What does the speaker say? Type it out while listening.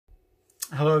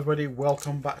Hello everybody,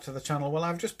 welcome back to the channel. Well,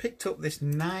 I've just picked up this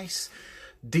nice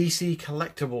DC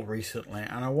collectible recently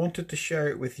and I wanted to share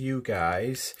it with you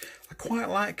guys. I quite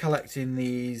like collecting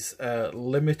these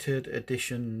limited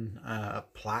edition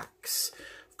plaques.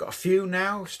 I've got a few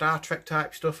now, Star Trek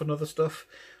type stuff and other stuff.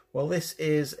 Well, this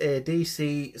is a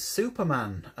DC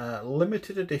Superman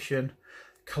limited edition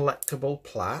collectible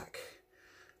plaque.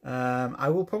 I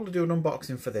will probably do an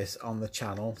unboxing for this on the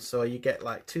channel, so you get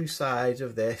like two sides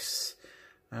of this.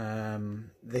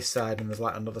 This side and there's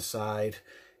like another side.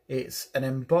 It's an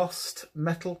embossed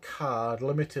metal card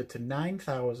limited to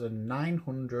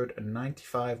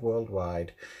 9,995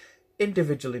 worldwide,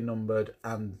 individually numbered,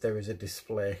 and there is a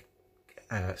display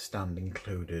stand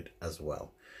included as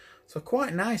well. So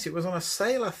quite nice. It was on a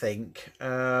sale, I think.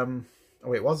 Oh,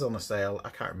 it was on a sale. I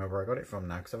can't remember where I got it from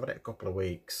now because I've had it a couple of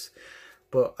weeks,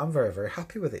 but I'm very, very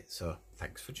happy with it. So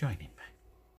thanks for joining me.